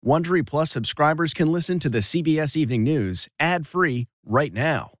Wondery Plus subscribers can listen to the CBS Evening News ad-free right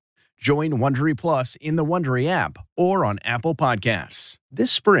now. Join Wondery Plus in the Wondery app or on Apple Podcasts.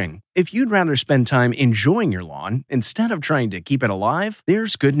 This spring, if you'd rather spend time enjoying your lawn instead of trying to keep it alive,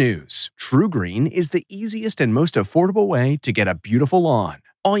 there's good news. True Green is the easiest and most affordable way to get a beautiful lawn.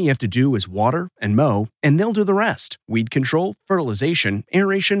 All you have to do is water and mow, and they'll do the rest. Weed control, fertilization,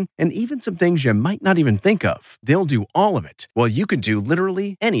 aeration, and even some things you might not even think of. They'll do all of it, while you can do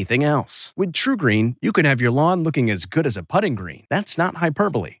literally anything else. With True Green, you can have your lawn looking as good as a putting green. That's not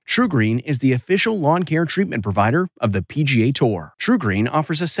hyperbole. True Green is the official lawn care treatment provider of the PGA Tour. True Green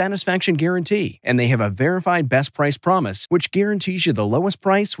offers a satisfaction guarantee, and they have a verified best price promise, which guarantees you the lowest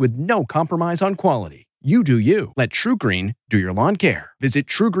price with no compromise on quality. You do you. Let True Green do your lawn care. Visit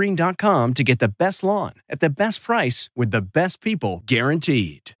truegreen.com to get the best lawn at the best price with the best people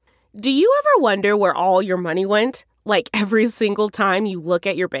guaranteed. Do you ever wonder where all your money went? Like every single time you look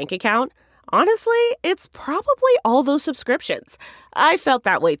at your bank account? Honestly, it's probably all those subscriptions. I felt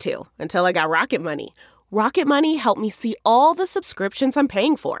that way too, until I got Rocket Money. Rocket Money helped me see all the subscriptions I'm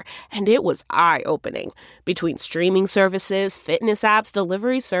paying for, and it was eye-opening. Between streaming services, fitness apps,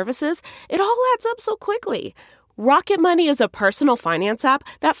 delivery services, it all adds up so quickly. Rocket Money is a personal finance app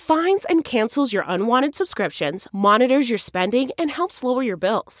that finds and cancels your unwanted subscriptions, monitors your spending, and helps lower your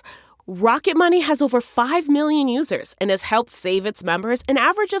bills. Rocket Money has over 5 million users and has helped save its members an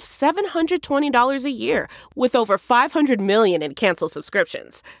average of $720 a year, with over 500 million in canceled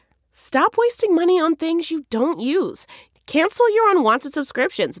subscriptions. Stop wasting money on things you don't use. Cancel your unwanted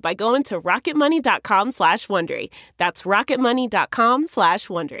subscriptions by going to rocketmoney.com/Wondery. That's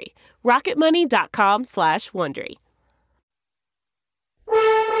rocketmoney.com/Wondery. rocketmoney.com/Wondery.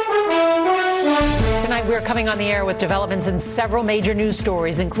 Tonight, we're coming on the air with developments in several major news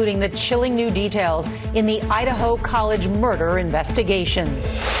stories, including the chilling new details in the Idaho College murder investigation.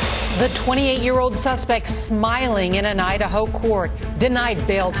 The 28-year-old suspect smiling in an Idaho court denied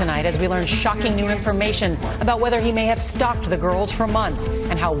bail tonight as we learn shocking new information about whether he may have stalked the girls for months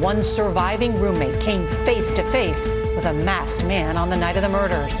and how one surviving roommate came face to face with a masked man on the night of the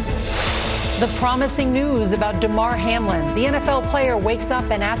murders. The promising news about Damar Hamlin. The NFL player wakes up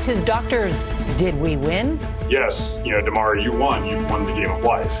and asks his doctors, did we win? Yes, Damar, you won. You won the game of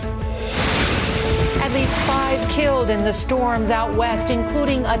life. At least 5 killed in the storms out west,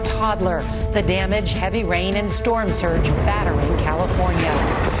 including a toddler. The damage, heavy rain and storm surge battering California.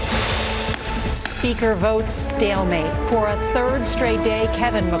 Speaker votes stalemate. For a third straight day,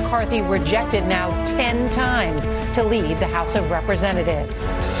 Kevin McCarthy rejected now 10 times to lead the House of Representatives.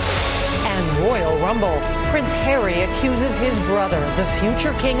 And Royal Rumble. Prince Harry accuses his brother, the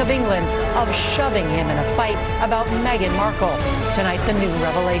future King of England, of shoving him in a fight about Meghan Markle. Tonight, the new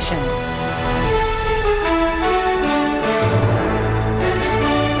revelations.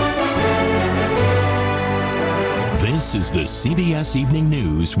 This is the CBS Evening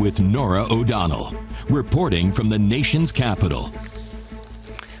News with Norah O'Donnell, reporting from the nation's capital.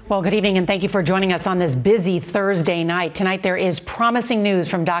 Well, good evening, and thank you for joining us on this busy Thursday night. Tonight, there is promising news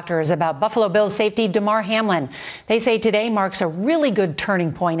from doctors about Buffalo Bills safety Damar Hamlin. They say today marks a really good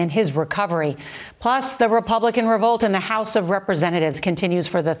turning point in his recovery. Plus, the Republican revolt in the House of Representatives continues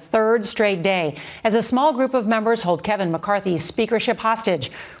for the third straight day as a small group of members hold Kevin McCarthy's speakership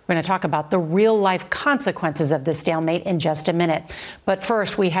hostage. We're going to talk about the real-life consequences of this stalemate in just a minute. But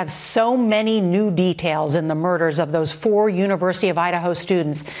first, we have so many new details in the murders of those 4 University of Idaho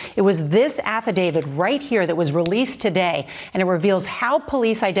students. It was this affidavit right here that was released today, and it reveals how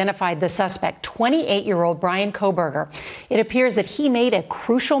police identified the suspect, 28-year-old Brian Kohberger. It appears that he made a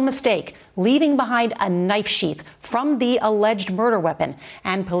crucial mistake, leaving behind a knife sheath from the alleged murder weapon.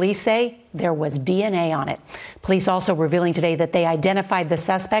 And police say there was DNA on it. Police also revealing today that they identified the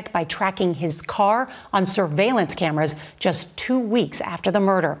suspect by tracking his car on surveillance cameras just 2 weeks after the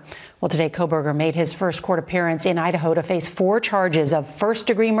murder. Well, today, Kohberger made his first court appearance in Idaho to face 4 charges of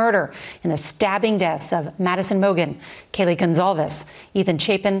first-degree murder in the stabbing deaths of Madison Mogen, Kaylee Gonzalez, Ethan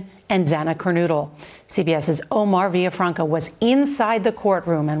Chapin, and Xana Kernodle. CBS's Omar Villafranca was inside the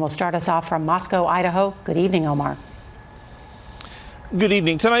courtroom and will start us off from Moscow, Idaho. Good evening, Omar. Good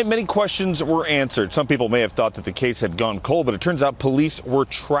evening. Tonight, many questions were answered. Some people may have thought that the case had gone cold, but it turns out police were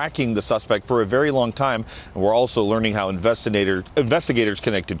tracking the suspect for a very long time. And we're also learning how investigators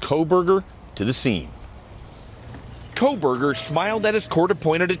connected Kohberger to the scene. Kohberger smiled at his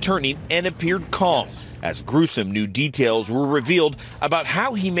court-appointed attorney and appeared calm as gruesome new details were revealed about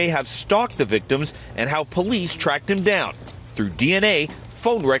how he may have stalked the victims and how police tracked him down through DNA,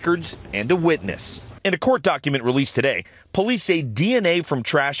 phone records, and a witness. In a court document released today, police say DNA from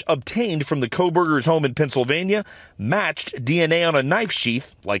trash obtained from the Kohberger's home in Pennsylvania matched DNA on a knife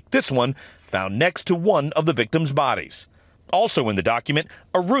sheath, like this one, found next to one of the victim's bodies. Also in the document,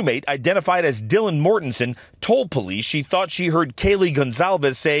 a roommate identified as Dylan Mortensen told police she thought she heard Kaylee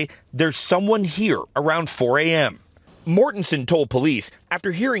Gonzalez say, "There's someone here," around 4 a.m. Mortensen told police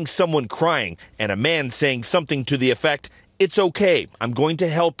after hearing someone crying and a man saying something to the effect, "It's okay, I'm going to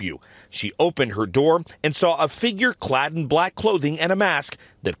help you." She opened her door and saw a figure clad in black clothing and a mask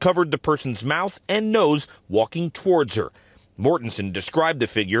that covered the person's mouth and nose walking towards her. Mortensen described the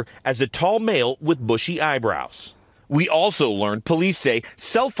figure as a tall male with bushy eyebrows. We also learned police say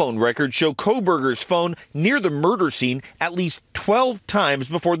cell phone records show Kohberger's phone near the murder scene at least 12 times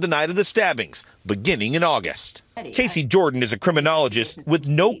before the night of the stabbings, beginning in August. Casey Jordan is a criminologist with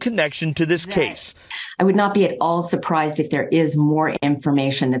no connection to this case. I would not be at all surprised if there is more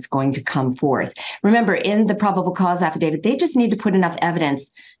information that's going to come forth. Remember, in the probable cause affidavit, they just need to put enough evidence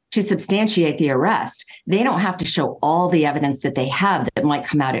to substantiate the arrest. They don't have to show all the evidence that they have that might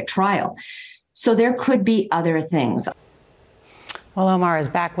come out at trial. So there could be other things. Well, Omar is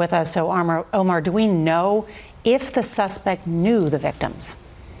back with us. So, Omar, do we know if the suspect knew the victims?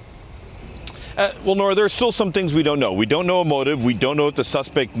 Well, Norah, there are still some things we don't know. We don't know a motive. We don't know if the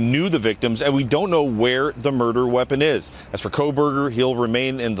suspect knew the victims, and we don't know where the murder weapon is. As for Kohberger, he'll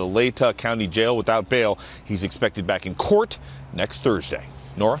remain in the Latah County Jail without bail. He's expected back in court next Thursday.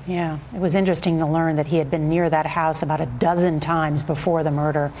 Norah? Yeah, it was interesting to learn that he had been near that house about a dozen times before the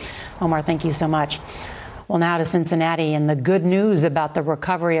murder. Omar, thank you so much. Well, now to Cincinnati and the good news about the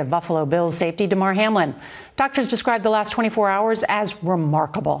recovery of Buffalo Bills safety Damar Hamlin. Doctors described the last 24 hours as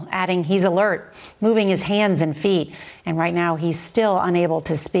remarkable, adding he's alert, moving his hands and feet, and right now he's still unable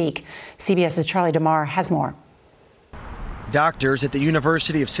to speak. CBS's Charlie Damar has more. Doctors at the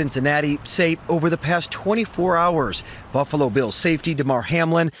University of Cincinnati say over the past 24 hours, Buffalo Bills safety Damar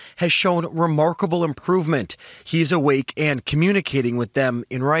Hamlin has shown remarkable improvement. He is awake and communicating with them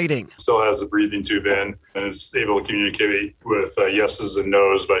in writing. Still has a breathing tube in and is able to communicate with yeses and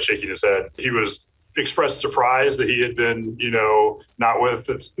nos by shaking his head. He was expressed surprise that he had been, not with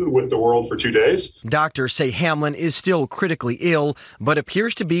the world for 2 days. Doctors say Hamlin is still critically ill, but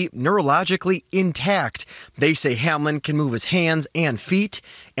appears to be neurologically intact. They say Hamlin can move his hands and feet,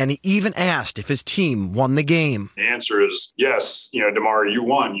 and he even asked if his team won the game. The answer is yes. Damar, you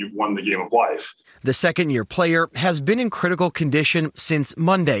won. You've won the game of life. The second-year player has been in critical condition since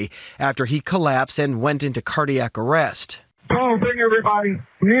Monday after he collapsed and went into cardiac arrest. Oh, bring everybody.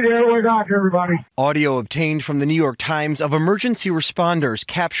 We need an airway doctor, everybody. Audio obtained from the New York Times of emergency responders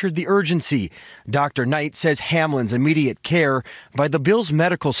captured the urgency. Dr. Knight says Hamlin's immediate care by the Bills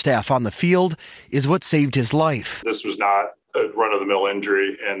medical staff on the field is what saved his life. This was not a run-of-the-mill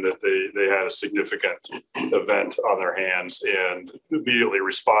injury, and that they had a significant event on their hands and immediately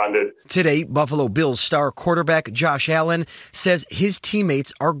responded. Today, Buffalo Bills star quarterback Josh Allen says his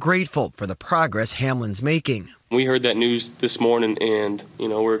teammates are grateful for the progress Hamlin's making. We heard that news this morning, and,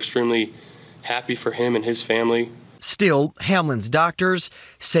 we're extremely happy for him and his family. Still, Hamlin's doctors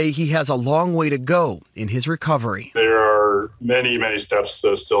say he has a long way to go in his recovery. There are many, many steps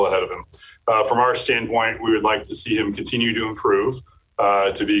still ahead of him. From our standpoint, we would like to see him continue to improve,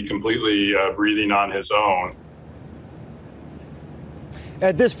 to be completely breathing on his own.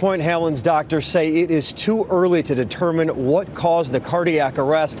 At this point, Hamlin's doctors say it is too early to determine what caused the cardiac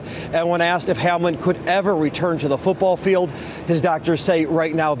arrest. And when asked if Hamlin could ever return to the football field, his doctors say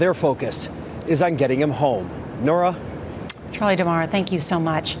right now their focus is on getting him home. Norah? Charlie Damar, thank you so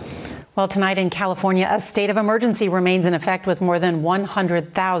much. Well, tonight in California, a state of emergency remains in effect with more than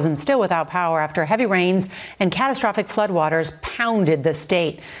 100,000 still without power after heavy rains and catastrophic floodwaters pounded the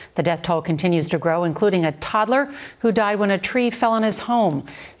state. The death toll continues to grow, including a toddler who died when a tree fell on his home.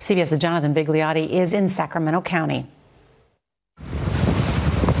 CBS's Jonathan Bigliotti is in Sacramento County.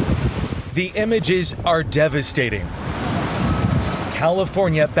 The images are devastating.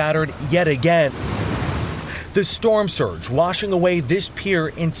 California battered yet again. The storm surge washing away this pier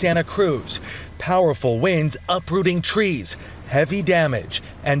in Santa Cruz. Powerful winds uprooting trees, heavy damage,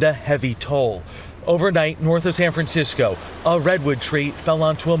 and a heavy toll. Overnight, north of San Francisco, a redwood tree fell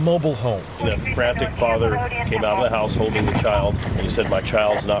onto a mobile home. A frantic father came out of the house holding the child, and he said, "My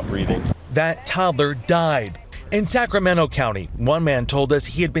child's not breathing." That toddler died. In Sacramento County, one man told us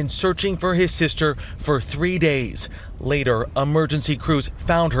he had been searching for his sister for 3 days. Later, emergency crews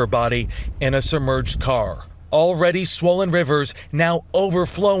found her body in a submerged car. Already swollen rivers now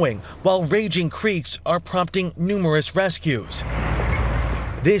overflowing, while raging creeks are prompting numerous rescues.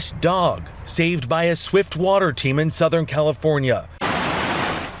 This dog saved by a swift water team in Southern California.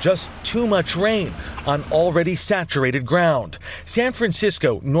 Just too much rain on already saturated ground. San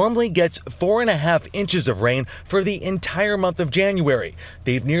Francisco normally gets 4.5 inches of rain for the entire month of January.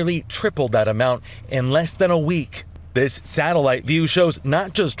 They've nearly tripled that amount in less than a week. This satellite view shows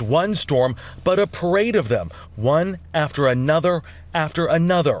not just one storm, but a parade of them, one after another after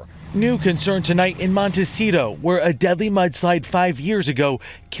another. New concern tonight in Montecito, where a deadly mudslide 5 years ago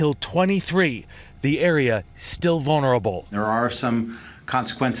killed 23. The area still vulnerable. There are some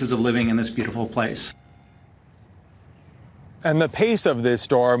consequences of living in this beautiful place. And the pace of this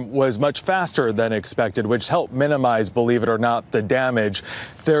storm was much faster than expected, which helped minimize, believe it or not, the damage.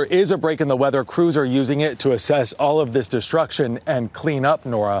 There is a break in the weather. Crews are using it to assess all of this destruction and clean up,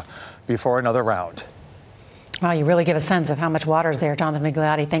 Norah, before another round. Wow, you really give a sense of how much water is there, Jonathan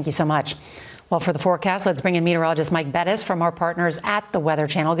Migliotti. Thank you so much. Well, for the forecast, let's bring in meteorologist Mike Bettis from our partners at the Weather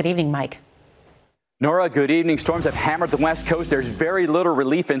Channel. Good evening, Mike. Nora, good evening. Storms have hammered the west coast. There's very little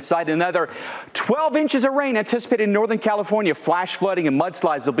relief in sight. Another 12 inches of rain anticipated in Northern California. Flash flooding and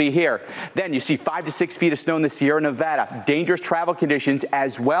mudslides will be here. Then you see 5 to 6 feet of snow in the Sierra Nevada. Dangerous travel conditions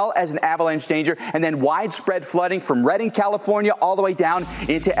as well as an avalanche danger. And then widespread flooding from Redding, California, all the way down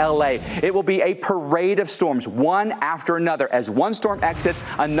into L.A. It will be a parade of storms, one after another. As one storm exits,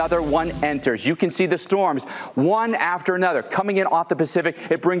 another one enters. You can see the storms one after another coming in off the Pacific.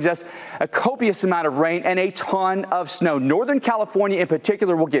 It brings us a copious amount of rain and a ton of snow. Northern California in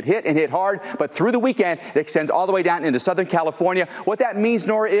particular will get hit and hit hard, but through the weekend it extends all the way down into Southern California. What that means,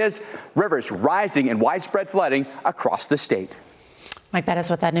 Nora, is rivers rising and widespread flooding across the state. Mike Bettis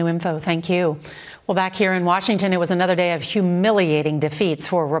with that new info. Thank you. Well, back here in Washington, it was another day of humiliating defeats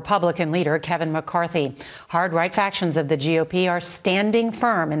for Republican leader Kevin McCarthy. Hard-right factions of the GOP are standing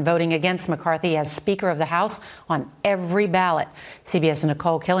firm in voting against McCarthy as Speaker of the House on every ballot. CBS'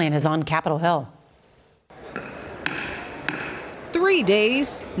 Nicole Killian is on Capitol Hill. 3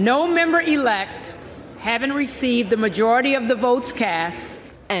 days, no member-elect having received the majority of the votes cast,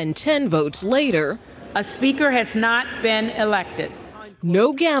 and 10 votes later, a speaker has not been elected.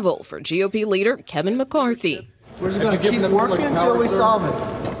 No gavel for GOP leader Kevin McCarthy. We're just going to keep working until we solve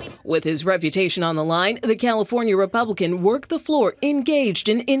it. With his reputation on the line, the California Republican worked the floor, engaged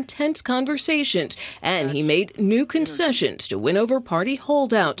in intense conversations, and he made new concessions to win over party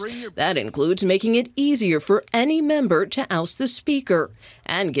holdouts. That includes making it easier for any member to oust the speaker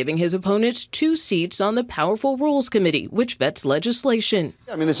and giving his opponents 2 seats on the Powerful Rules Committee, which vets legislation.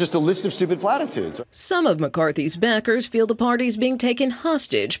 I mean, it's just a list of stupid platitudes. Some of McCarthy's backers feel the party's being taken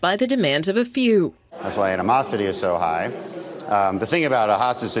hostage by the demands of a few. That's why animosity is so high. The thing about a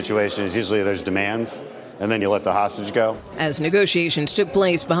hostage situation is usually there's demands, and then you let the hostage go. As negotiations took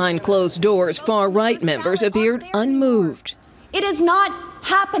place behind closed doors, far-right members appeared unmoved. It is not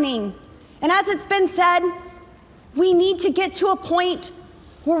happening. And as it's been said, we need to get to a point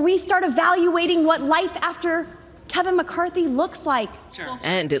where we start evaluating what life after Kevin McCarthy looks like.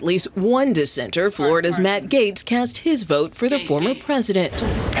 And at least one dissenter, Florida's Matt Gaetz, cast his vote for the former president.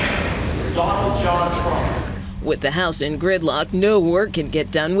 Donald John Trump. With the House in gridlock, no work can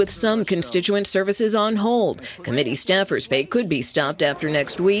get done with some constituent services on hold. Committee staffers' pay could be stopped after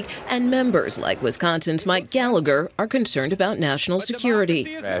next week, and members like Wisconsin's Mike Gallagher are concerned about national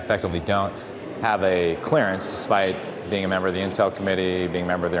security. I effectively don't have a clearance despite being a member of the Intel Committee, being a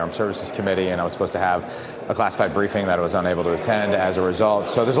member of the Armed Services Committee, and I was supposed to have a classified briefing that I was unable to attend as a result.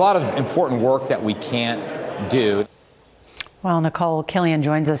 So there's a lot of important work that we can't do. Well, Nicole Killian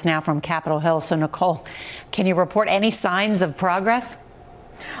joins us now from Capitol Hill. So, Nicole, can you report any signs of progress?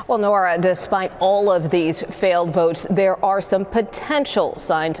 Well, Nora, despite all of these failed votes, there are some potential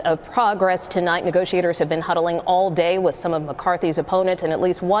signs of progress tonight. Negotiators have been huddling all day with some of McCarthy's opponents, and at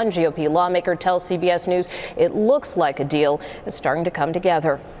least one GOP lawmaker tells CBS News it looks like a deal is starting to come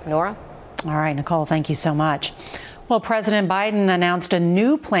together. Nora? All right, Nicole, thank you so much. Well, President Biden announced a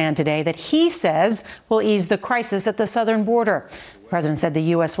new plan today that he says will ease the crisis at the southern border. The president said the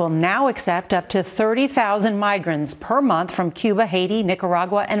U.S. will now accept up to 30,000 migrants per month from Cuba, Haiti,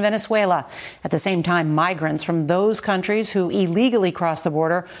 Nicaragua, and Venezuela. At the same time, migrants from those countries who illegally cross the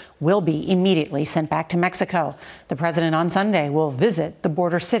border will be immediately sent back to Mexico. The president on Sunday will visit the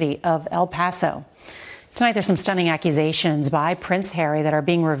border city of El Paso. Tonight, there's some stunning accusations by Prince Harry that are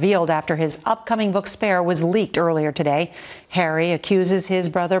being revealed after his upcoming book Spare was leaked earlier today. Harry accuses his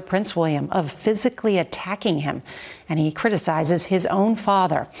brother Prince William of physically attacking him, and he criticizes his own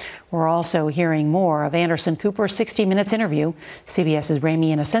father. We're also hearing more of Anderson Cooper's 60 Minutes interview. CBS's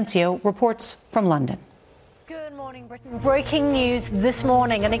Rami Inocencio reports from London. Morning Britain. Breaking news this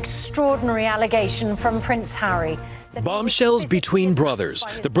morning, an extraordinary allegation from Prince Harry. Bombshells between brothers,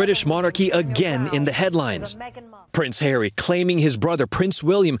 the British monarchy again in the headlines. Prince Harry claiming his brother Prince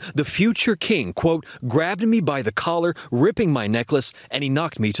William, the future king, quote, grabbed me by the collar, ripping my necklace, and he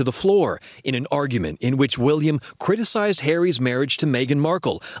knocked me to the floor, in an argument in which William criticized Harry's marriage to Meghan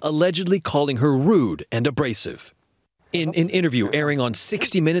Markle, allegedly calling her rude and abrasive. In an interview airing on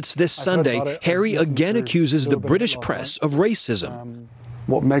 60 Minutes this Sunday, Harry again accuses the British press of racism.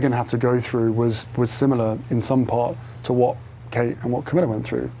 What Meghan had to go through was similar in some part to what Kate and what Camilla went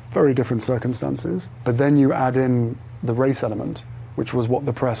through. Very different circumstances. But then you add in the race element, which was what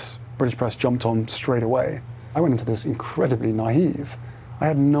the British press jumped on straight away. I went into this incredibly naive. I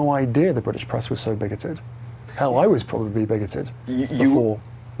had no idea the British press was so bigoted. Hell, I was probably bigoted before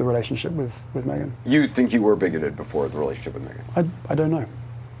the relationship with Meghan. You think you were bigoted before the relationship with Meghan? I don't know.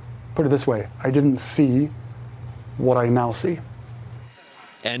 Put it this way, I didn't see what I now see.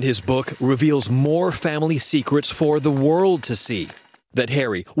 And his book reveals more family secrets for the world to see. That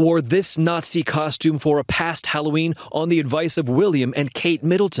Harry wore this Nazi costume for a past Halloween on the advice of William and Kate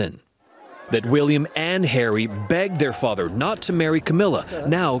Middleton. That William and Harry begged their father not to marry Camilla,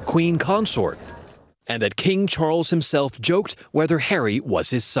 now Queen Consort. And that King Charles himself joked whether Harry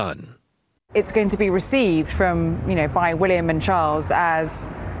was his son. It's going to be received by William and Charles as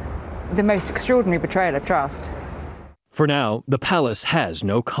the most extraordinary betrayal of trust. For now, the palace has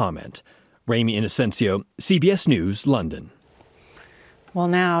no comment. Rami Inocencio, CBS News, London. Well,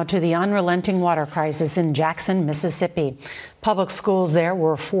 now to the unrelenting water crisis in Jackson, Mississippi. Public schools there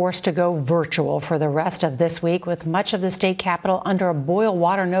were forced to go virtual for the rest of this week, with much of the state capital under a boil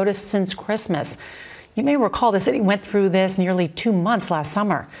water notice since Christmas. You may recall the city went through this nearly 2 months last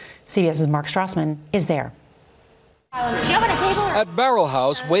summer. CBS's Mark Strassman is there. At Barrel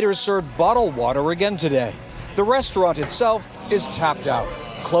House, waiters served bottled water again today. The restaurant itself is tapped out,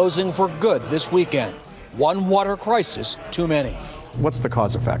 closing for good this weekend. One water crisis too many. What's the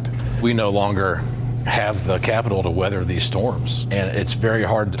cause effect? We no longer have the capital to weather these storms, and it's very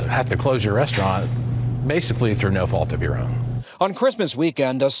hard to have to close your restaurant basically through no fault of your own. On Christmas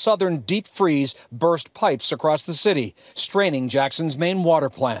weekend, a southern deep freeze burst pipes across the city, straining Jackson's main water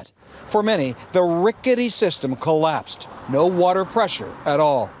plant. For many, the rickety system collapsed. No water pressure at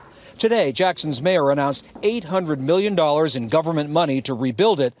all. Today, Jackson's mayor announced $800 million in government money to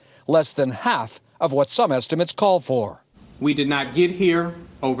rebuild it, less than half of what some estimates call for. We did not get here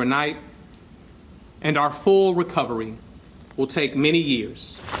overnight, and our full recovery will take many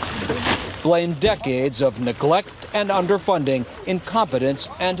years. Blame decades of neglect and underfunding, incompetence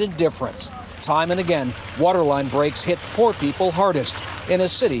and indifference. Time and again, waterline breaks hit poor people hardest in a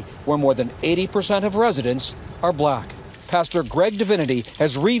city where more than 80% of residents are black. Pastor Greg Divinity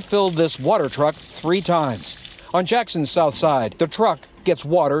has refilled this water truck 3 times. On Jackson's south side, the truck gets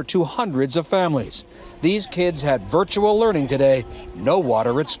water to hundreds of families. These kids had virtual learning today, no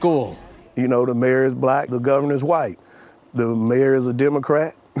water at school. You know, the mayor is black, the governor is white. The mayor is a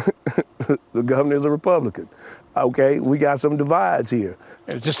Democrat, the governor is a Republican. Okay, we got some divides here.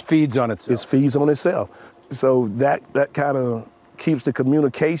 It just feeds on itself. It feeds on itself. So that kind of keeps the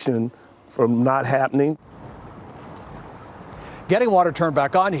communication from not happening. Getting water turned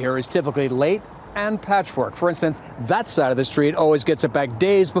back on here is typically late and patchwork. For instance, that side of the street always gets it back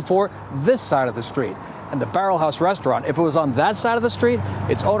days before this side of the street. And the Barrel House restaurant, if it was on that side of the street,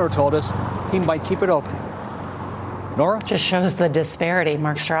 its owner told us he might keep it open. Norah? Just shows the disparity.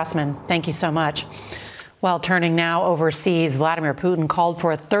 Mark Strassman, thank you so much. Well, turning now overseas, Vladimir Putin called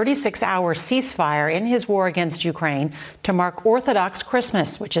for a 36-hour ceasefire in his war against Ukraine to mark Orthodox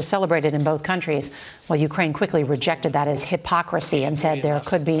Christmas, which is celebrated in both countries. Well, Ukraine quickly rejected that as hypocrisy and said there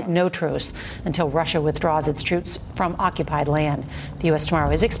could be no truce until Russia withdraws its troops from occupied land. The U.S. tomorrow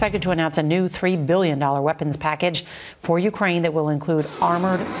is expected to announce a new $3 billion weapons package for Ukraine that will include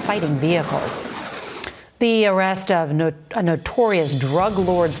armored fighting vehicles. The arrest of a notorious drug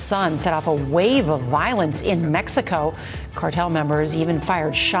lord's son set off a wave of violence in Mexico. Cartel members even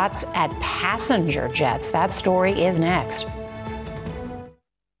fired shots at passenger jets. That story is next.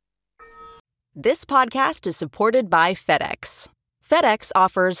 This podcast is supported by FedEx. FedEx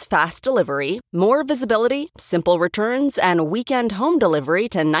offers fast delivery, more visibility, simple returns, and weekend home delivery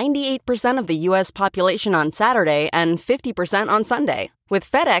to 98% of the U.S. population on Saturday and 50% on Sunday. With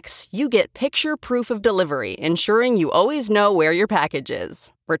FedEx, you get picture proof of delivery, ensuring you always know where your package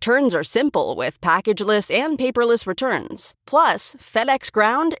is. Returns are simple with packageless and paperless returns. Plus, FedEx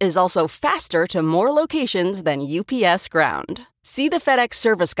Ground is also faster to more locations than UPS Ground. See the FedEx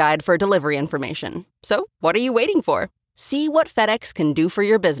service guide for delivery information. So, what are you waiting for? See what FedEx can do for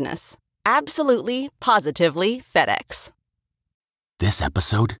your business. Absolutely, positively FedEx. This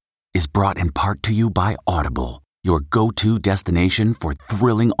episode is brought in part to you by Audible, your go-to destination for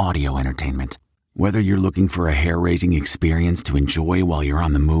thrilling audio entertainment. Whether you're looking for a hair-raising experience to enjoy while you're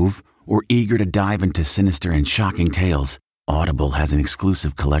on the move or eager to dive into sinister and shocking tales, Audible has an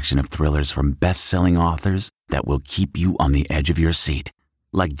exclusive collection of thrillers from best-selling authors that will keep you on the edge of your seat.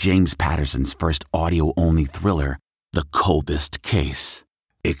 Like James Patterson's first audio-only thriller, The Coldest Case.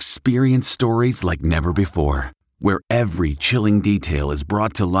 Experience stories like never before, where every chilling detail is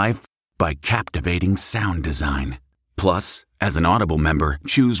brought to life by captivating sound design. Plus, as an Audible member,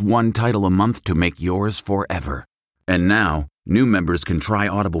 choose one title a month to make yours forever. And now, new members can try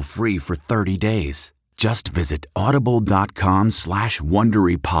Audible free for 30 days. Just visit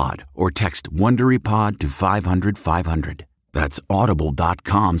audible.com/WonderyPod or text WonderyPod to 500-500. That's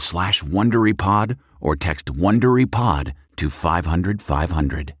audible.com/WonderyPod or text WonderyPod to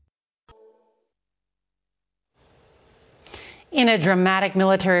 500-500. In a dramatic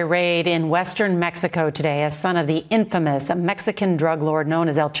military raid in western Mexico today, a son of the infamous Mexican drug lord known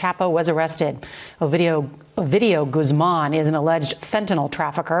as El Chapo was arrested. Ovidio Guzman is an alleged fentanyl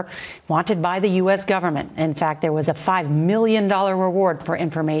trafficker wanted by the U.S. government. In fact, there was a $5 million reward for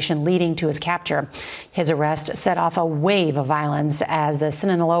information leading to his capture. His arrest set off a wave of violence as the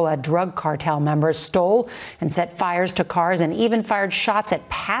Sinaloa drug cartel members stole and set fires to cars and even fired shots at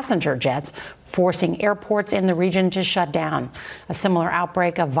passenger jets, forcing airports in the region to shut down. A similar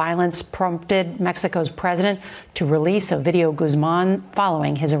outbreak of violence prompted Mexico's president to release Ovidio Guzman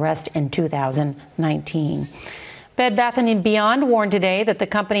following his arrest in 2019. Bed Bath & Beyond warned today that the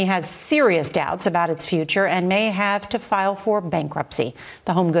company has serious doubts about its future and may have to file for bankruptcy.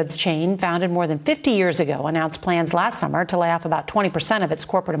 The home goods chain, founded more than 50 years ago, announced plans last summer to lay off about 20% of its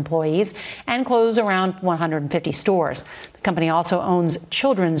corporate employees and close around 150 stores. The company also owns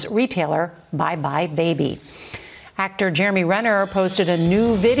children's retailer Bye Bye Baby. Actor Jeremy Renner posted a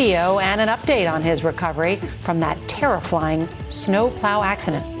new video and an update on his recovery from that terrifying snowplow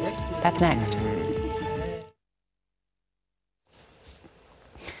accident. That's next.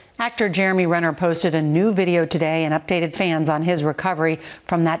 Actor Jeremy Renner posted a new video today and updated fans on his recovery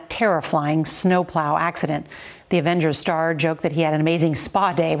from that terrifying snowplow accident. The Avengers star joked that he had an amazing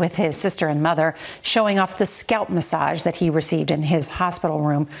spa day with his sister and mother, showing off the scalp massage that he received in his hospital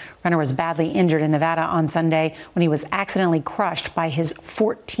room. Renner was badly injured in Nevada on Sunday when he was accidentally crushed by his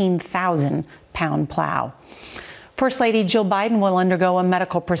 14,000-pound plow. First Lady Jill Biden will undergo a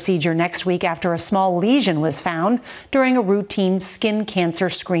medical procedure next week after a small lesion was found during a routine skin cancer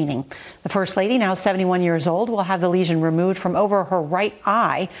screening. The First Lady, now 71 years old, will have the lesion removed from over her right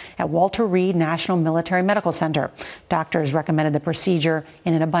eye at Walter Reed National Military Medical Center. Doctors recommended the procedure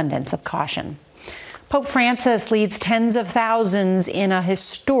in an abundance of caution. Pope Francis leads tens of thousands in a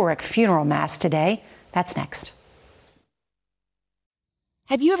historic funeral mass today. That's next.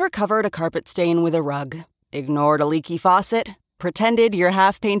 Have you ever covered a carpet stain with a rug? Ignored a leaky faucet? Pretended your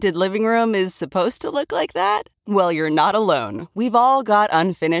half-painted living room is supposed to look like that? Well, you're not alone. We've all got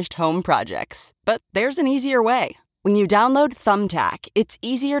unfinished home projects. But there's an easier way. When you download Thumbtack, it's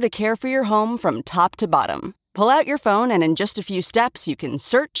easier to care for your home from top to bottom. Pull out your phone and in just a few steps, you can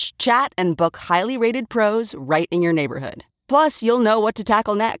search, chat, and book highly rated pros right in your neighborhood. Plus, you'll know what to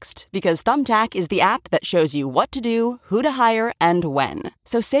tackle next, because Thumbtack is the app that shows you what to do, who to hire, and when.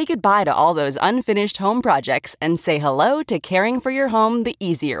 So say goodbye to all those unfinished home projects and say hello to caring for your home the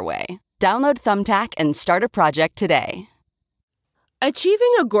easier way. Download Thumbtack and start a project today.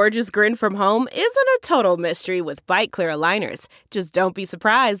 Achieving a gorgeous grin from home isn't a total mystery with Bite Clear aligners. Just don't be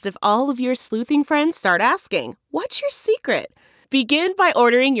surprised if all of your sleuthing friends start asking, "What's your secret?" Begin by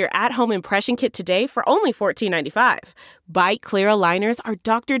ordering your at-home impression kit today for only $14.95. Bite Clear aligners are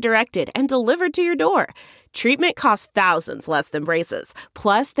doctor-directed and delivered to your door. Treatment costs thousands less than braces.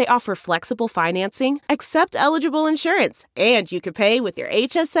 Plus, they offer flexible financing, accept eligible insurance, and you can pay with your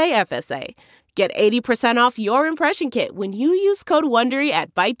HSA FSA. Get 80% off your impression kit when you use code WONDERY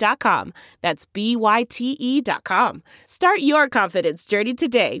at Byte.com. That's BYTE.com. Start your confidence journey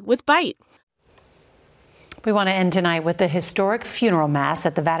today with Byte. We want to end tonight with the historic funeral mass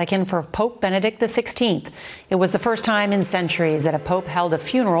at the Vatican for Pope Benedict XVI. It was the first time in centuries that a pope held a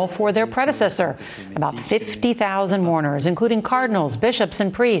funeral for their predecessor. About 50,000 mourners, including cardinals, bishops,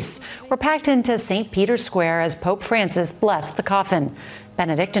 and priests, were packed into St. Peter's Square as Pope Francis blessed the coffin.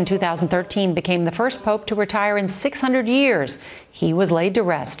 Benedict in 2013 became the first pope to retire in 600 years. He was laid to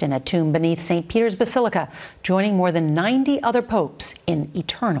rest in a tomb beneath St. Peter's Basilica, joining more than 90 other popes in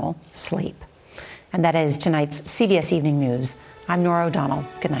eternal sleep. And that is tonight's CBS Evening News. I'm Norah O'Donnell.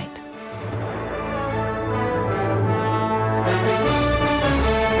 Good night.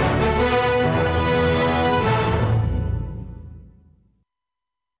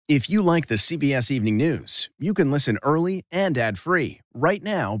 If you like the CBS Evening News, you can listen early and ad-free right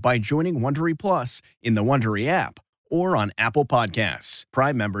now by joining Wondery Plus in the Wondery app or on Apple Podcasts.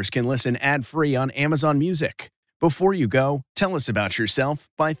 Prime members can listen ad-free on Amazon Music. Before you go, tell us about yourself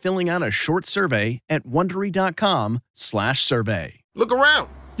by filling out a short survey at Wondery.com/survey. Look around.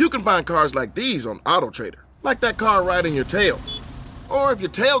 You can find cars like these on AutoTrader, like that car riding your tail. Or if you're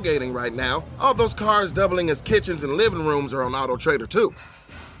tailgating right now, all those cars doubling as kitchens and living rooms are on AutoTrader too.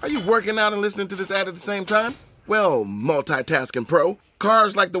 Are you working out and listening to this ad at the same time? Well, multitasking pro,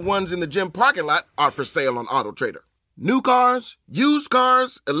 cars like the ones in the gym parking lot are for sale on AutoTrader. New cars, used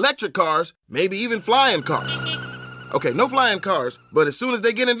cars, electric cars, maybe even flying cars. Okay, no flying cars, but as soon as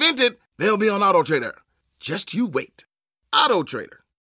they get invented, they'll be on AutoTrader. Just you wait. AutoTrader.